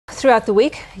Throughout the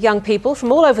week, young people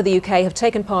from all over the UK have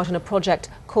taken part in a project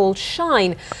called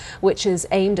Shine, which is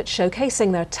aimed at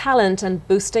showcasing their talent and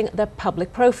boosting their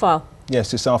public profile.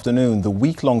 Yes, this afternoon, the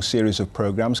week-long series of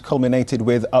programmes culminated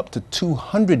with up to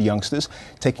 200 youngsters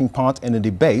taking part in a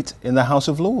debate in the House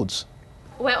of Lords.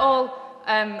 We're all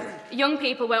young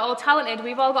people, we're all talented,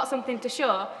 we've all got something to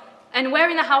show, and we're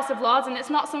in the House of Lords, and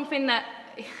it's not something that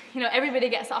everybody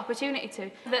gets the opportunity to.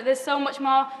 That there's so much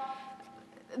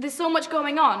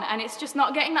going on, and it's just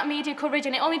not getting that media coverage,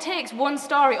 and it only takes one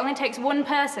story, it only takes one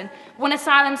person, one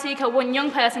asylum seeker, one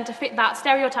young person to fit that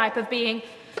stereotype of being,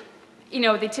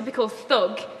 the typical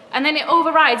thug, and then it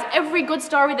overrides every good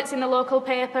story that's in the local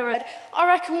paper. I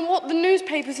reckon what the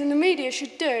newspapers and the media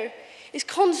should do is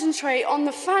concentrate on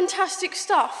the fantastic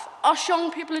stuff us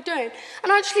young people are doing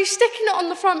and actually sticking it on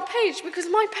the front page, because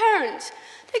my parents,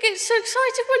 they get so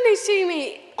excited when they see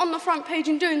me on the front page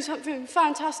and doing something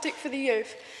fantastic for the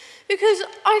youth. Because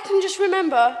I can just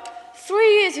remember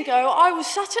 3 years ago, I was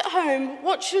sat at home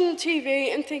watching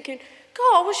TV and thinking,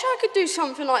 God, I wish I could do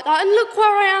something like that, and look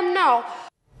where I am now.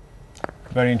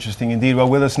 Very interesting indeed. Well,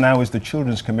 with us now is the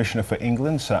Children's Commissioner for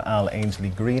England, Sir Al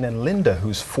Aynsley-Green, and Linda,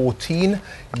 who's 14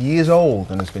 years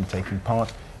old and has been taking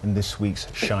part in this week's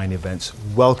Shine events.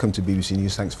 Welcome to BBC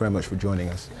News. Thanks very much for joining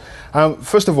us.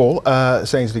 First of all,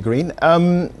 Sir Aynsley-Green,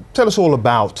 tell us all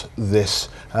about this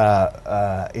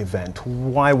event.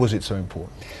 Why was it so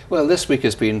important? Well, this week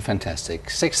has been fantastic.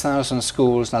 6,000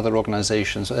 schools and other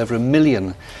organisations, over 1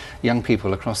 million young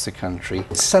people across the country,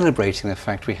 celebrating the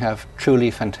fact we have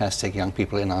truly fantastic young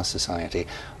people in our society.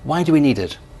 Why do we need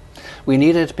it? We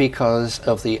need it because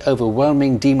of the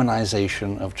overwhelming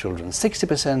demonisation of children.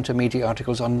 60% of media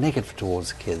articles are negative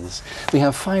towards kids. We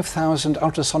have 5,000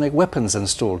 ultrasonic weapons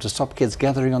installed to stop kids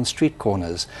gathering on street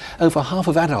corners. Over half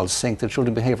of adults think that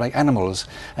children behave like animals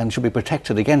and should be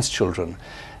protected against children.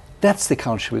 That's the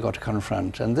culture we've got to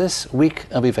confront, and this week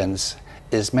of events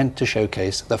is meant to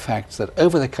showcase the fact that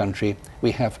over the country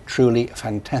we have truly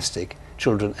fantastic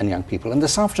children and young people. And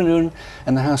this afternoon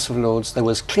in the House of Lords there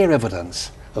was clear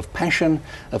evidence of passion,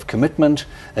 of commitment,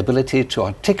 ability to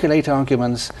articulate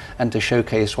arguments and to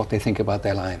showcase what they think about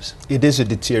their lives. It is a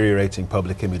deteriorating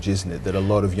public image, isn't it, that a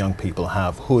lot of young people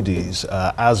have hoodies,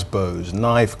 ASBOs,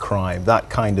 knife crime, that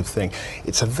kind of thing.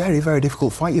 It's a very, very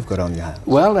difficult fight you've got on your hands.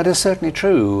 Well, that is certainly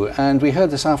true, and we heard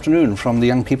this afternoon from the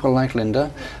young people like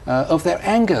Linda of their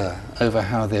anger over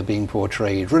how they're being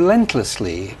portrayed,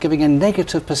 relentlessly giving a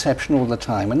negative perception all the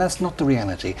time, and that's not the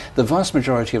reality. The vast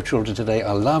majority of children today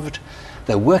are loved,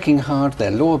 they're working hard,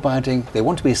 they're law-abiding, they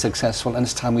want to be successful, and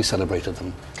it's time we celebrated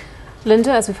them.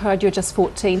 Linda, as we've heard, you're just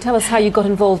 14. Tell us how you got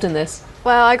involved in this.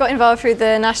 Well, I got involved through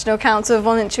the National Council of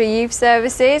Voluntary Youth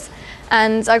Services,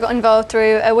 and I got involved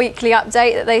through a weekly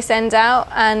update that they send out,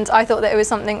 and I thought that it was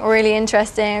something really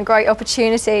interesting, a great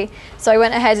opportunity. So I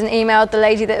went ahead and emailed the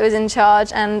lady that was in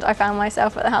charge, and I found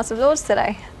myself at the House of Lords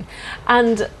today.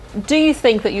 And do you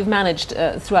think that you've managed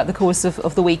throughout the course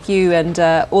of the week, you and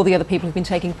all the other people who've been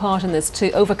taking part in this,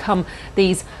 to overcome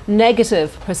these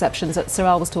negative perceptions that Sir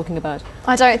Al was talking about?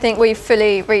 I don't think we've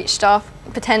fully reached our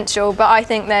potential, but I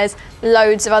think there's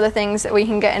loads of other things that we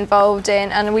can get involved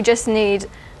in, and we just need,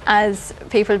 as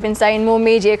people have been saying, more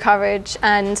media coverage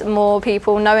and more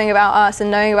people knowing about us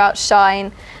and knowing about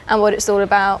Shine and what it's all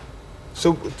about.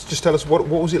 So just tell us, what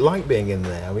was it like being in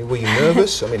there? I mean, were you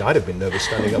nervous? I mean, I'd have been nervous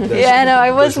standing up there. Yeah, no,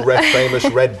 I wasn't. Those famous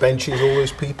red benches, all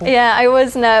those people. Yeah, I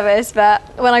was nervous, but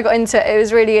when I got into it, it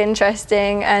was really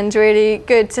interesting and really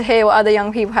good to hear what other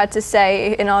young people had to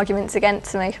say in arguments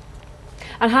against me.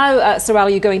 And how, Sir Al, are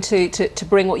you going to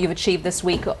bring what you've achieved this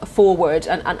week forward,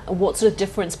 and what sort of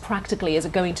difference practically is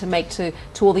it going to make to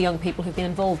all the young people who've been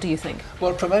involved, do you think?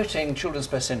 Well, promoting children's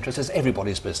best interests is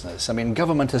everybody's business. I mean,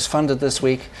 government has funded this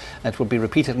week, it will be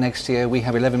repeated next year. We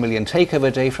have 11 million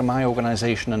takeover day from my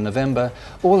organisation in November.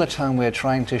 All the time we're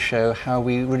trying to show how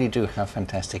we really do have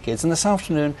fantastic kids. And this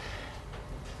afternoon,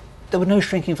 there were no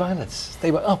shrinking violets. They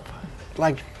were up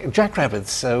like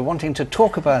jackrabbits, wanting to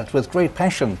talk about with great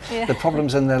passion the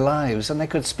problems in their lives, and they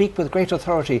could speak with great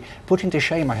authority, putting to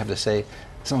shame, I have to say,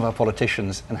 some of our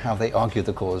politicians and how they argue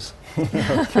the cause.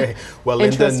 Okay, well,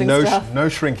 Linda, no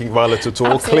shrinking violets at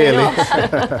all, clearly.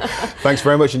 Thanks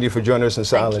very much indeed for joining us, and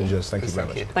Sir Al, thank you very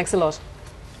much. Thanks a lot.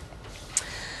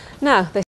 Now,